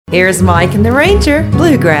Here's Mike and the Ranger,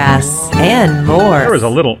 Bluegrass, and more. There was a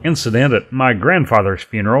little incident at my grandfather's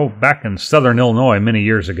funeral back in southern Illinois many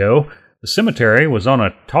years ago. The cemetery was on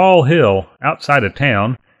a tall hill outside of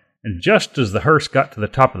town, and just as the hearse got to the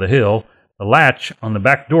top of the hill, the latch on the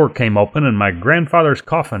back door came open and my grandfather's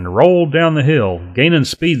coffin rolled down the hill, gaining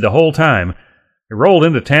speed the whole time. It rolled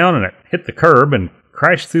into town and it hit the curb and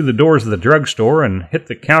crashed through the doors of the drugstore and hit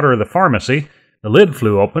the counter of the pharmacy. The lid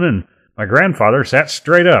flew open and my grandfather sat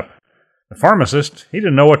straight up. The pharmacist, he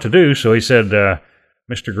didn't know what to do, so he said,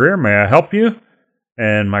 Mr. Greer, may I help you?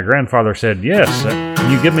 And my grandfather said, yes.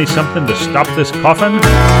 Can you give me something to stop this coffin?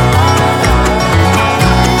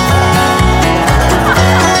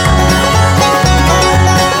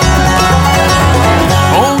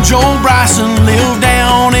 Old Joe Bryson lived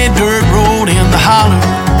down a dirt road in the holler.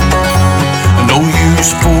 No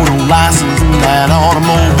use for no license in that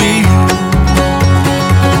automobile.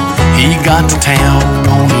 He got to town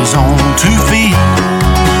on his own 2 feet.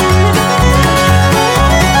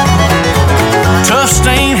 Tough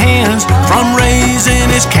stained hands from raising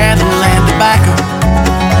his cattle and tobacco.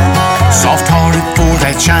 Soft-hearted for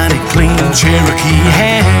that shiny, clean Cherokee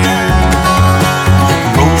hair.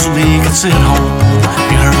 Rosalie could sit home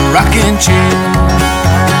in her rocking chair.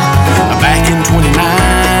 Back in 29,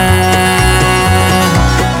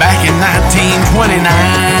 back in 1929.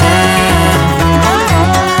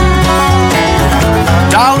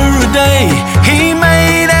 $1 a day he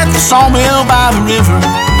made at the sawmill by the river.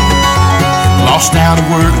 Lost out of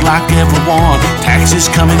work like everyone, taxes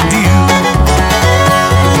coming due.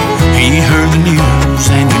 He heard the news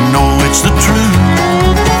and you know it's the truth.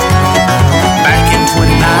 Back in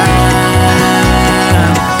 29,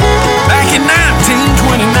 back in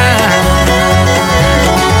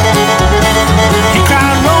 1929. He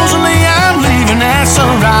cried, Rosalie, I'm leaving at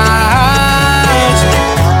sunrise.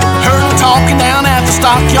 Heard him talking down at the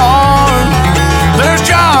stockyard. There's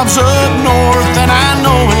jobs up north and I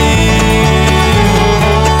know it.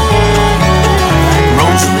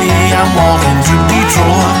 Rosalie, I'm walking to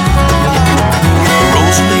Detroit.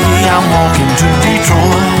 Rosalie, I'm walking to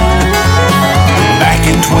Detroit. Back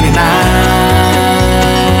in 29,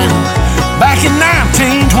 back in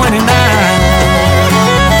 1929.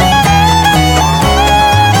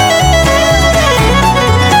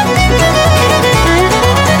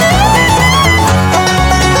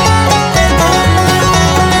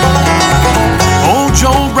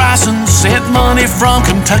 Sent money from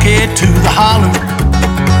Kentucky to the holler.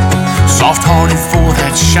 Soft-hearted for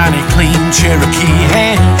that shiny, clean Cherokee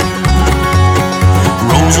hair.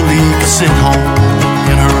 Rosalie could sit home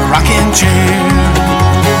in her rocking chair.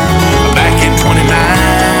 Back in 29,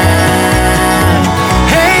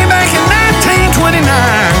 hey, back in 1929.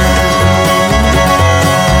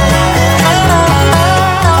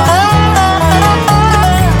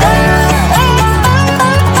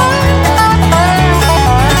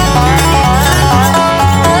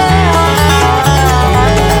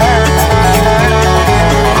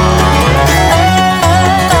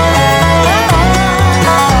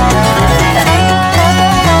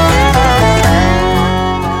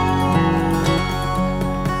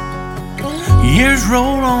 Years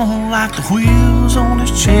roll on like the wheels on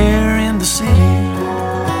his chair in the city.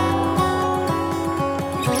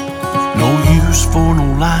 No use for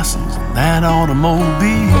no license in that automobile.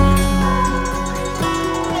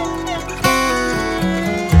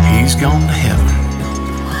 He's gone to heaven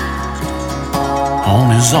on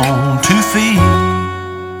his own 2 feet.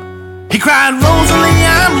 He cried, Rosalie,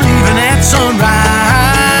 I'm leaving at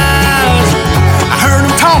sunrise. I heard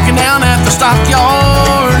him talking down at the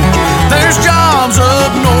stockyard. There's jobs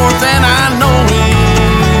up north and I know it.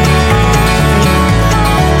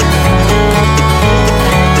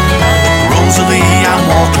 Rosalie, I'm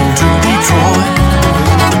walking to Detroit.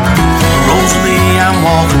 Rosalie, I'm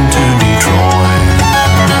walking to Detroit.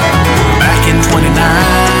 Back in 29.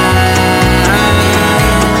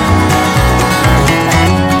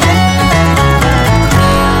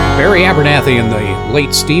 Barry Abernathy and the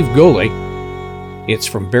late Steve Goley. It's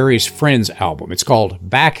from Barry's Friends album. It's called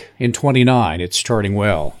Back in 29. It's charting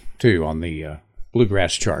well, too, on the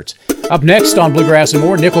Bluegrass charts. Up next on Bluegrass and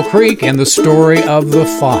More, Nickel Creek and the story of the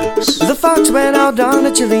fox. The fox went out on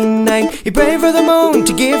a chilly night. He prayed for the moon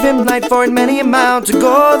to give him light, for it many a mile to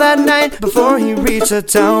go that night before he reached a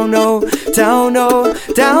town, oh, town, oh,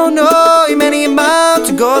 town, oh. Many a mile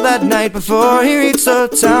to go that night before he reached a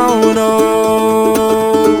town,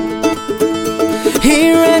 oh.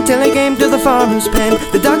 He ran till he came to the farmer's pen.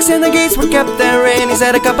 The ducks and the geese were kept therein. He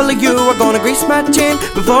said, a couple of you are gonna grease my chin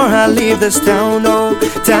before I leave this town, oh,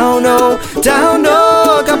 town, oh, town,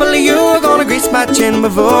 oh. A couple of you are gonna grease my chin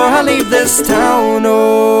before I leave this town,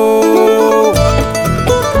 oh.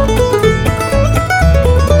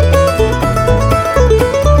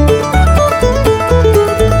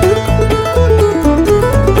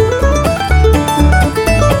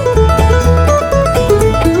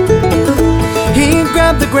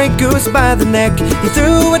 great goose by the neck. He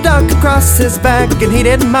threw a duck across his back, and he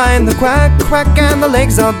didn't mind the quack, quack, and the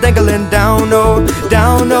legs all dangling down, oh,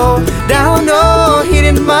 down, oh, down, oh. He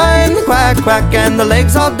didn't mind the quack, quack, and the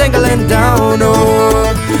legs all dangling down,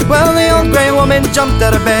 oh. Well, the old gray woman jumped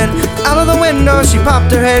out of bed. Out of the window she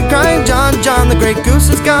popped her head, crying, John, John, the great goose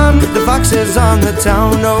is gone. The fox is on the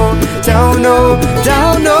town, oh, town, oh,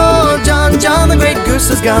 town, oh. John, John, the great goose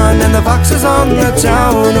is gone, and the fox is on the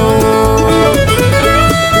town, oh.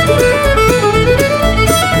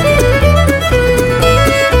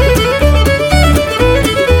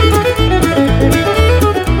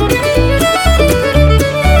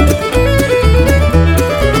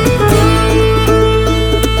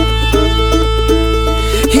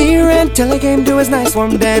 Till he came to his nice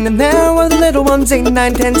warm den, and there were the little ones, 8,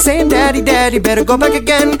 9, 10, saying, Daddy, Daddy, better go back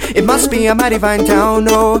again. It must be a mighty fine town,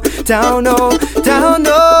 oh, town, oh, town,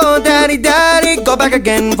 oh. Daddy, Daddy, go back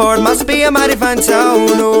again, for it must be a mighty fine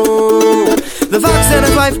town, oh. The fox and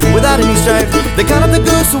his wife, without any strife, they cut up the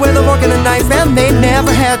goose with a fork and a knife, and they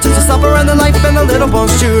never had such a supper in their life, and the little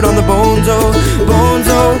bones chewed on the bones, oh, bones,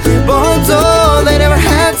 oh, bones, oh. They never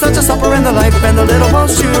had such a supper in their life, and the little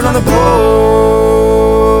bones chewed on the bones.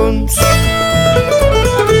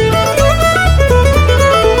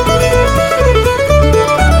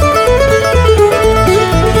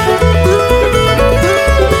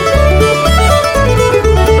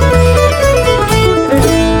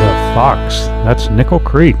 Fox, that's Nickel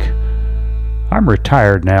Creek. I'm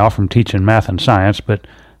retired now from teaching math and science, but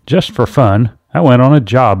just for fun, I went on a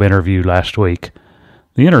job interview last week.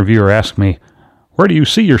 The interviewer asked me, "Where do you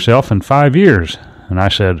see yourself in 5 years?" And I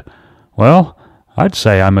said, "Well, I'd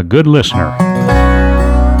say I'm a good listener."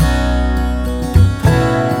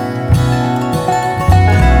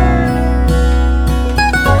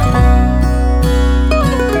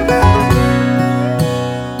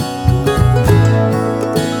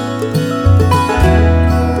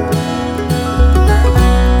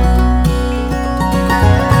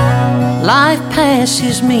 Life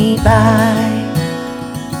passes me by,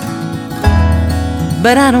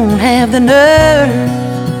 but I don't have the nerve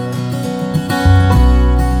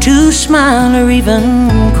to smile or even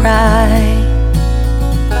cry,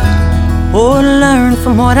 or learn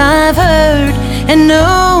from what I've heard and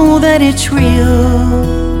know that it's real.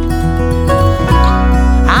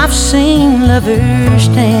 I've seen lovers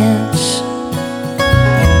dance,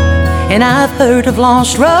 and I've heard of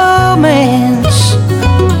lost romance,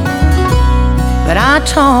 but I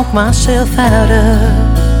talk myself out of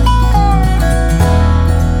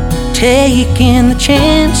taking the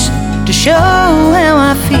chance to show how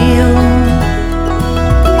I feel.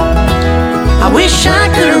 I wish I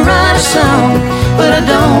could write a song, but I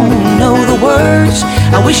don't know the words.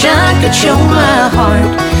 I wish I could show my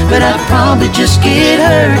heart, but I'd probably just get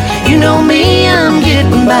hurt. You know me, I'm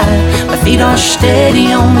getting by. My feet are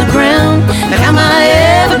steady on the ground, but how am I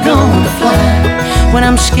ever gonna fly when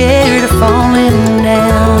I'm scared of falling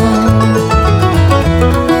down?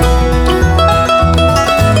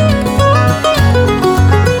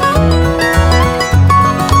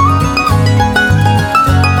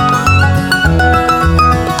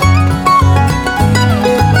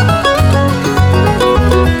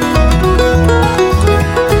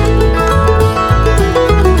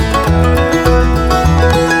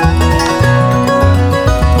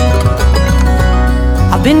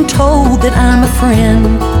 I've been told that I'm a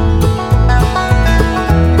friend,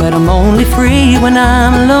 but I'm only free when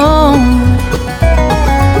I'm alone.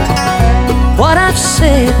 What I've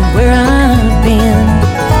said and where I've been,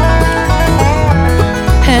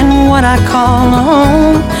 and what I call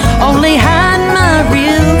home, only hide my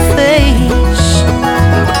real face.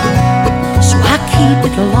 So I keep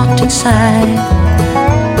it locked inside,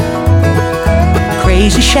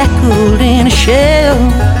 crazy shackled in a shell.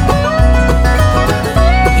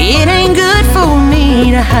 It ain't good for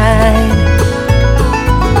me to hide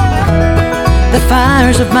the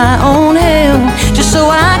fires of my own hell, just so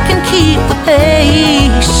I can keep the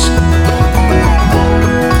pace.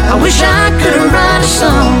 I wish I could write a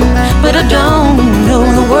song, but I don't know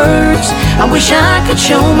the words. I wish I could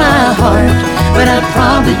show my heart, but I'd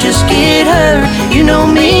probably just get hurt. You know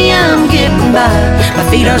me, I'm getting by. My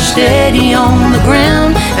feet are steady on the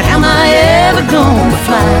ground, but how am I ever gonna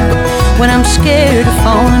fly when I'm scared of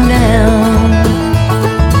falling down?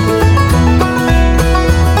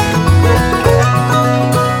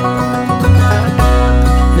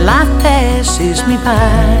 Life passes me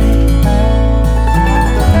by,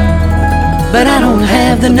 but I don't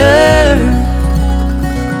have the nerve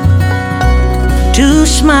to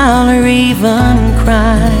smile or even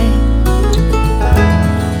cry,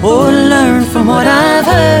 or learn from what I've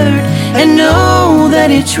heard and know that that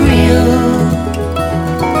it's real.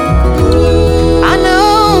 I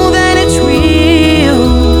know that it's real.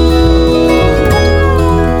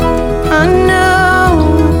 I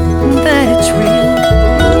know that it's real.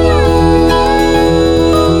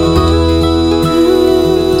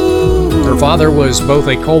 Her father was both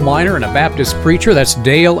a coal miner and a Baptist preacher. That's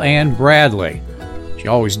Dale Ann Bradley. She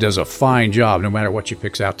always does a fine job no matter what she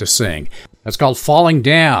picks out to sing. That's called Falling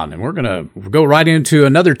Down, and we're going to go right into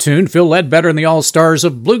another tune, Phil Ledbetter and the All-Stars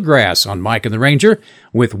of Bluegrass on Mike and the Ranger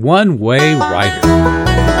with One Way Rider.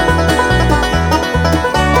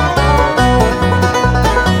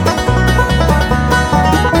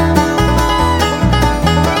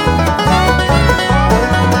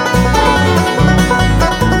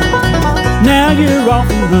 Now you're off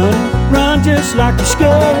and running, run just like a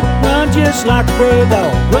scared, run just like a prairie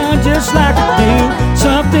dog, run just like a deer.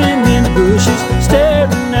 Something in the bushes,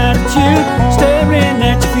 staring at you, staring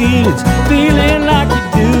at your feelings, feeling like you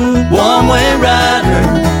do. One-way rider,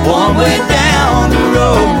 one way down the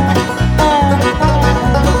road.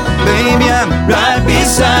 Baby, I'm right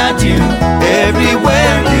beside you,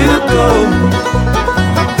 everywhere you go.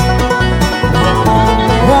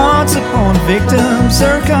 Once upon a victim,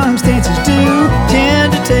 circumstances do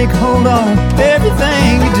tend to take hold on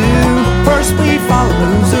everything you do. First we follow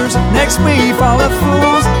losers, next we follow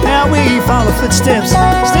fools. Now we follow footsteps,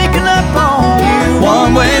 sneaking up on you.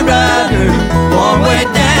 One-way rider, one way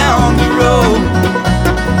down the road.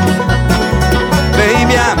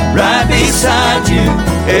 Baby, I'm right beside you,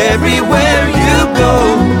 everywhere you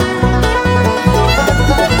go.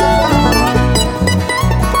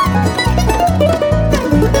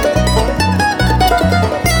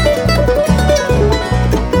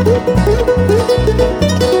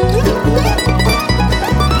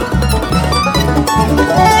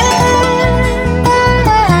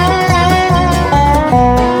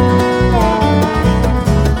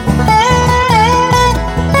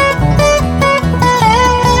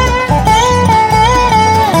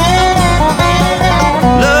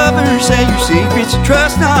 Secrets,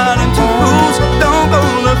 trust not unto fools. Don't go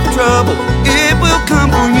look for trouble, it will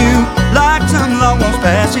come for you. Like some long lost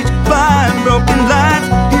passage, flying broken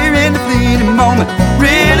lights, here in the fleeting moment,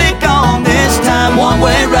 really gone this time.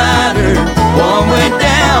 One-way rider, one way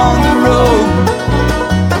down the road.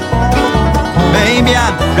 Baby,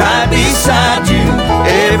 I'm right beside you,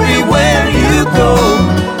 everywhere you go.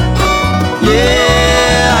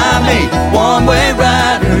 Yeah, I'm a one-way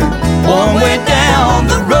rider, one way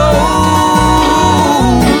down the road.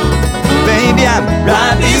 Baby, I'm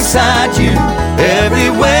right beside you,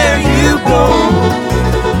 everywhere you go.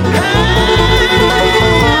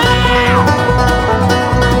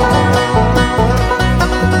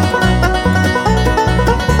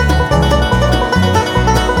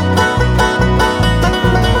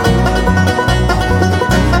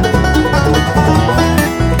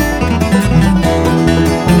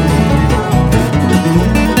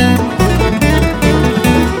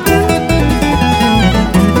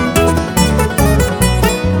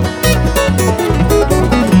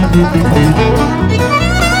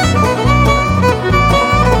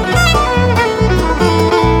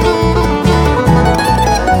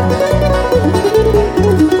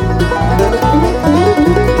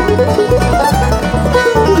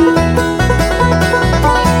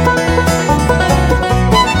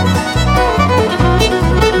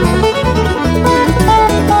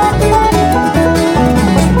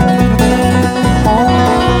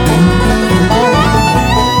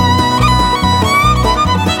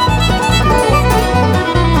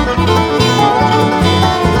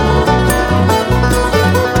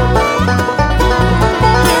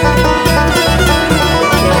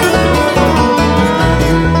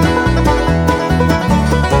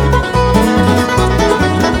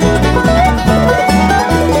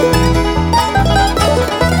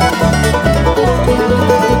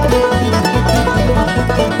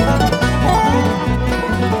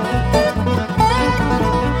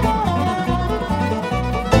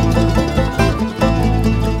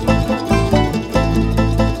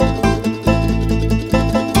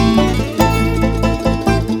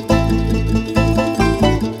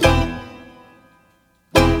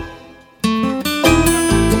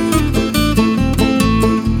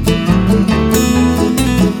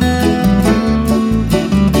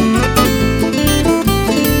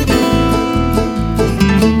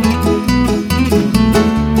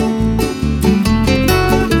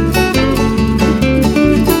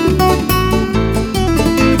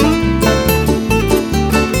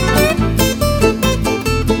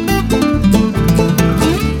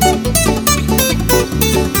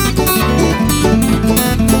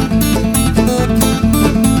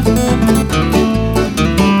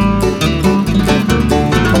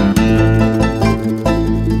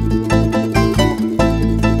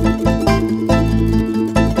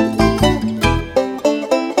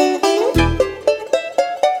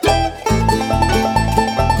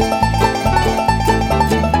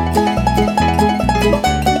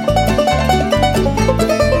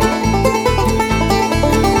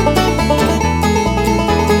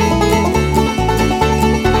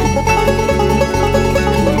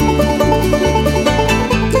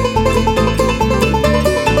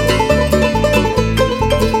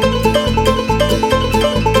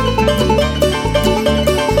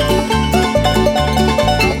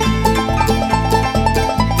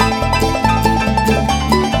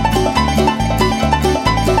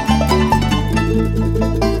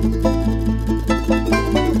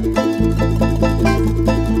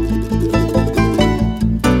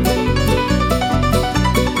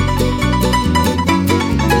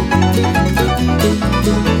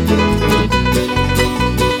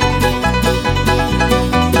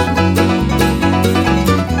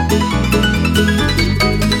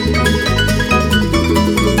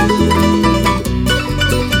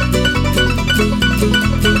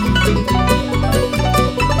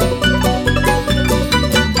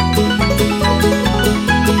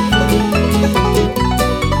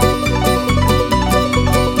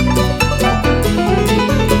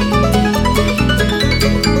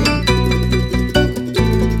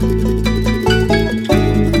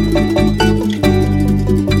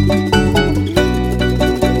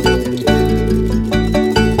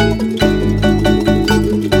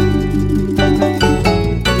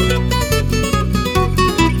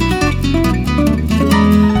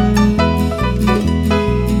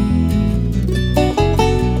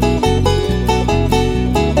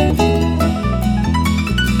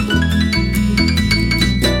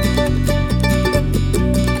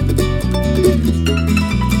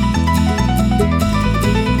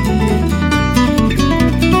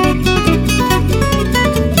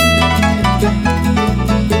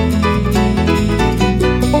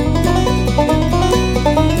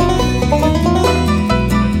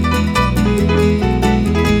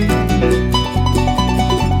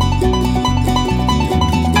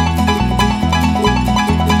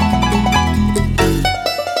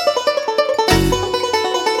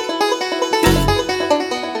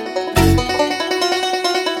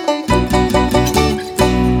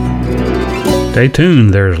 Stay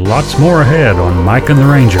tuned, there's lots more ahead on Mike and the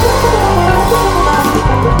Ranger.